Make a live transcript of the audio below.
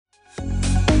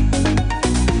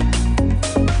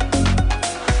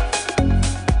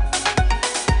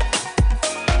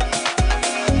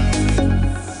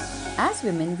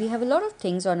women, we have a lot of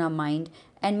things on our mind,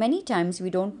 and many times we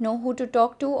don't know who to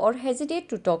talk to or hesitate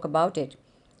to talk about it.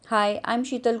 Hi, I'm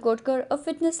Sheetal Kotkar, a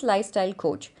fitness lifestyle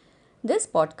coach. This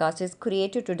podcast is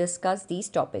created to discuss these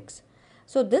topics.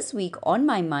 So, this week on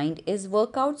my mind is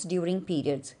workouts during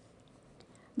periods.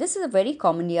 This is a very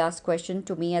commonly asked question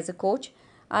to me as a coach.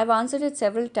 I've answered it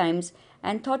several times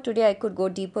and thought today I could go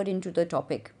deeper into the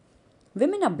topic.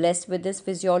 Women are blessed with this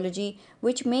physiology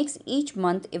which makes each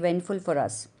month eventful for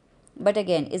us. But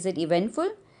again, is it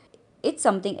eventful? It's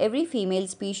something every female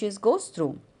species goes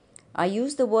through. I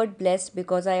use the word blessed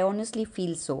because I honestly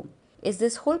feel so. It's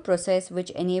this whole process which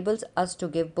enables us to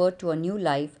give birth to a new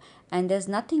life, and there's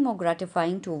nothing more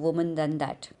gratifying to a woman than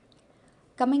that.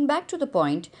 Coming back to the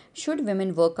point, should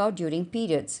women work out during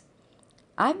periods?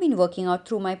 I've been working out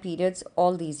through my periods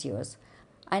all these years.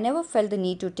 I never felt the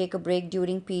need to take a break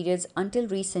during periods until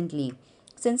recently,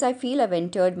 since I feel I've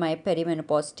entered my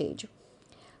perimenopause stage.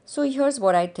 So here's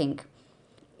what I think.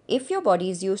 If your body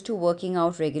is used to working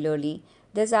out regularly,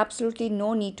 there's absolutely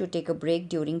no need to take a break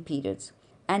during periods.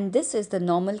 And this is the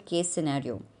normal case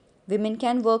scenario. Women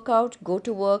can work out, go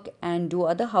to work, and do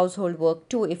other household work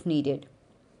too if needed.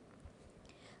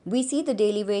 We see the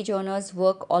daily wage earners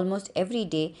work almost every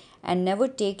day and never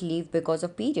take leave because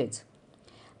of periods.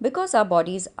 Because our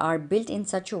bodies are built in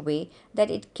such a way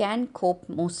that it can cope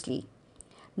mostly.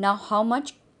 Now, how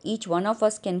much each one of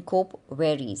us can cope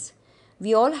varies.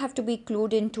 We all have to be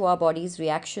clued into our body's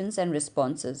reactions and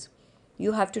responses.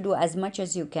 You have to do as much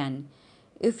as you can.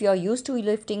 If you're used to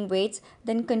lifting weights,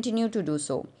 then continue to do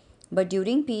so. But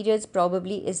during periods,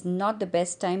 probably is not the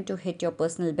best time to hit your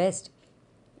personal best.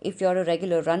 If you're a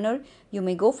regular runner, you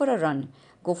may go for a run.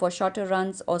 Go for shorter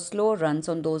runs or slower runs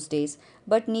on those days,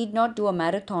 but need not do a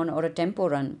marathon or a tempo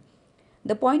run.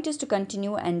 The point is to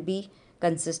continue and be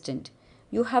consistent.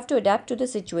 You have to adapt to the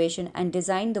situation and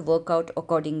design the workout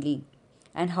accordingly.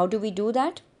 And how do we do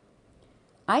that?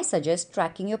 I suggest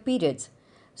tracking your periods.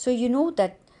 So you know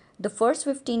that the first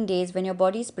 15 days when your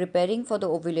body is preparing for the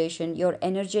ovulation, you're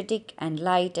energetic and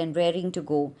light and raring to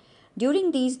go.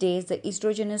 During these days, the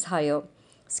estrogen is higher.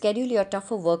 Schedule your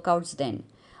tougher workouts then.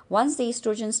 Once the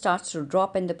estrogen starts to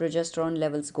drop and the progesterone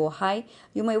levels go high,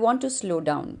 you may want to slow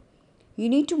down. You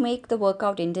need to make the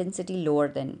workout intensity lower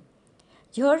then.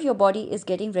 Here, your body is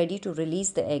getting ready to release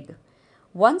the egg.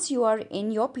 Once you are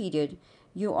in your period,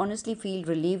 you honestly feel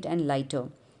relieved and lighter.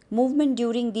 Movement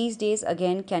during these days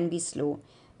again can be slow.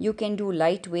 You can do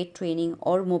lightweight training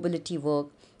or mobility work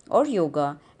or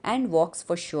yoga and walks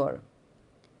for sure.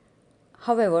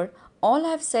 However, all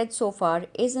I've said so far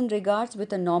is in regards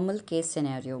with a normal case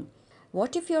scenario.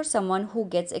 What if you're someone who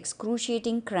gets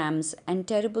excruciating cramps and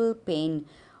terrible pain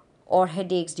or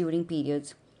headaches during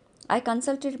periods? I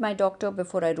consulted my doctor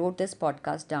before I wrote this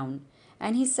podcast down,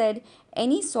 and he said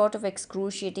any sort of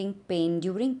excruciating pain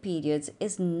during periods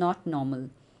is not normal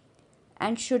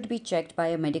and should be checked by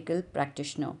a medical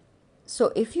practitioner.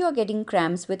 So, if you are getting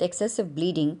cramps with excessive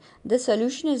bleeding, the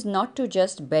solution is not to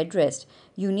just bed rest,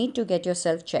 you need to get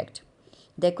yourself checked.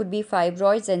 There could be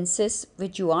fibroids and cysts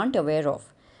which you aren't aware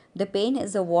of. The pain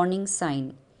is a warning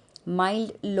sign.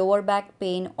 Mild lower back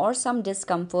pain or some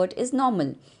discomfort is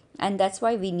normal, and that's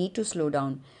why we need to slow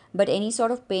down. But any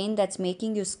sort of pain that's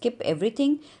making you skip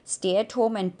everything, stay at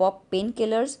home, and pop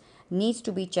painkillers needs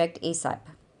to be checked ASAP.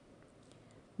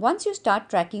 Once you start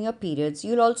tracking your periods,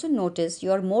 you'll also notice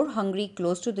you are more hungry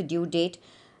close to the due date.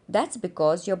 That's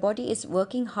because your body is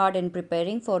working hard and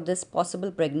preparing for this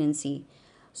possible pregnancy.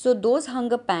 So, those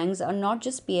hunger pangs are not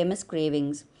just PMS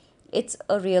cravings, it's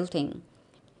a real thing.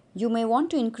 You may want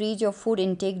to increase your food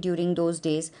intake during those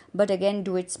days, but again,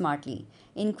 do it smartly.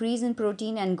 Increase in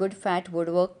protein and good fat would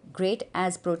work great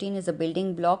as protein is a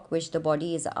building block which the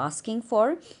body is asking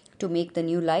for to make the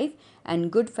new life,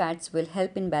 and good fats will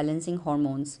help in balancing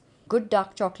hormones. Good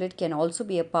dark chocolate can also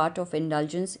be a part of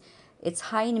indulgence. It's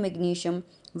high in magnesium,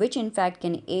 which in fact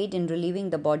can aid in relieving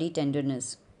the body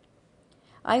tenderness.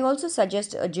 I also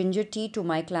suggest a ginger tea to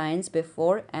my clients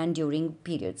before and during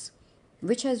periods,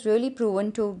 which has really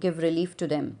proven to give relief to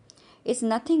them. It's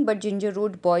nothing but ginger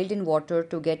root boiled in water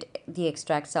to get the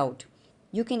extracts out.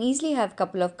 You can easily have a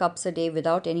couple of cups a day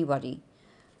without any worry.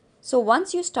 So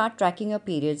once you start tracking your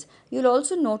periods, you'll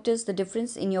also notice the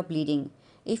difference in your bleeding.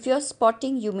 If you're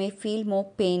spotting, you may feel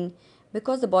more pain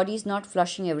because the body is not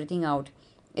flushing everything out.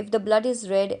 If the blood is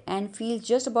red and feels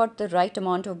just about the right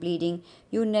amount of bleeding,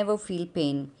 you never feel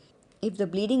pain. If the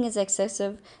bleeding is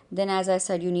excessive, then as I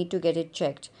said, you need to get it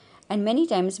checked. And many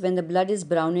times when the blood is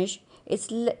brownish, it's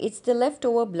the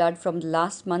leftover blood from the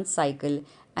last month's cycle,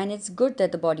 and it's good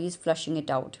that the body is flushing it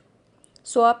out.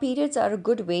 So, our periods are a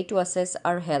good way to assess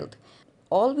our health.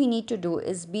 All we need to do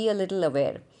is be a little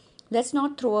aware. Let's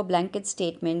not throw a blanket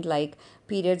statement like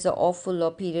periods are awful or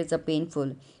periods are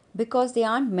painful because they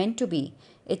aren't meant to be.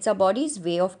 It's our body's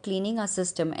way of cleaning our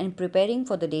system and preparing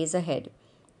for the days ahead.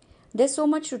 There's so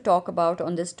much to talk about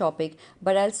on this topic,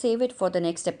 but I'll save it for the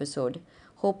next episode.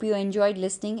 Hope you enjoyed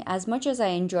listening as much as I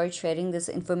enjoyed sharing this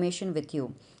information with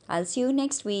you. I'll see you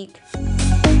next week.